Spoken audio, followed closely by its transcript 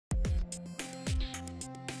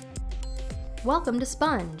Welcome to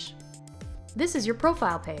Spundge. This is your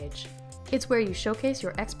profile page. It's where you showcase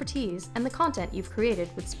your expertise and the content you've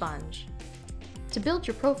created with Spundge. To build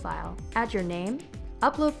your profile, add your name,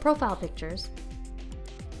 upload profile pictures,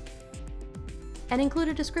 and include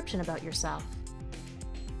a description about yourself.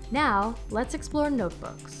 Now, let's explore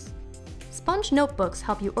notebooks. Spundge notebooks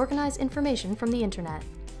help you organize information from the internet.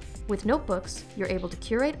 With notebooks, you're able to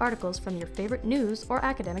curate articles from your favorite news or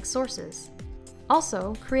academic sources.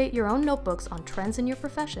 Also, create your own notebooks on trends in your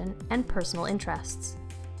profession and personal interests.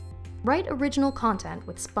 Write original content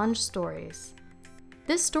with Spundge Stories.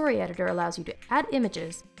 This story editor allows you to add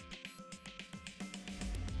images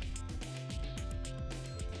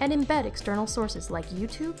and embed external sources like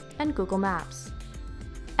YouTube and Google Maps.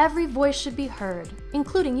 Every voice should be heard,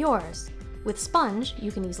 including yours. With Spundge,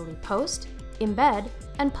 you can easily post, embed,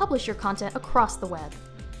 and publish your content across the web.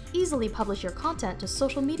 Easily publish your content to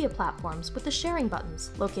social media platforms with the sharing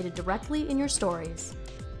buttons located directly in your stories.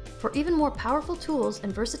 For even more powerful tools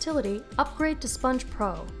and versatility, upgrade to Spundge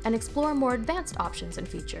Pro and explore more advanced options and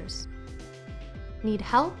features. Need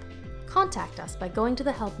help? Contact us by going to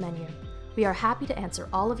the Help menu. We are happy to answer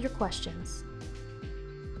all of your questions.